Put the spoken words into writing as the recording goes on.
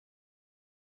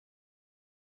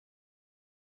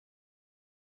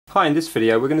Hi, in this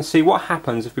video we're going to see what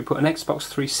happens if we put an Xbox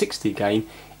 360 game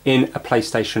in a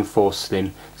PlayStation 4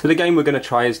 Slim. So the game we're going to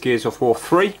try is Gears of War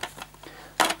 3.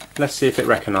 Let's see if it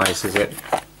recognises it.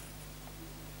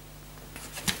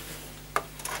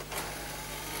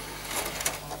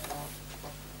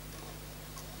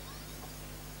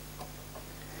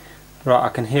 Right, I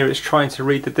can hear it's trying to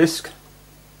read the disc.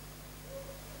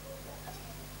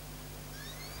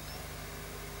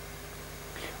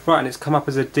 Right, and it's come up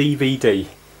as a DVD.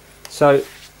 So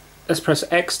let's press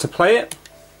X to play it.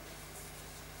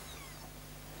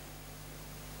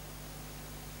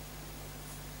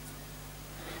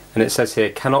 And it says here,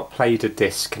 cannot play the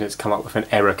disc, and it's come up with an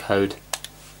error code.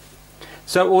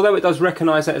 So although it does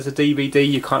recognise it as a DVD,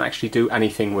 you can't actually do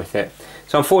anything with it.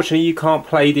 So unfortunately you can't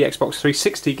play the Xbox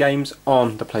 360 games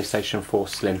on the PlayStation 4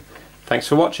 Slim. Thanks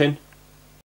for watching.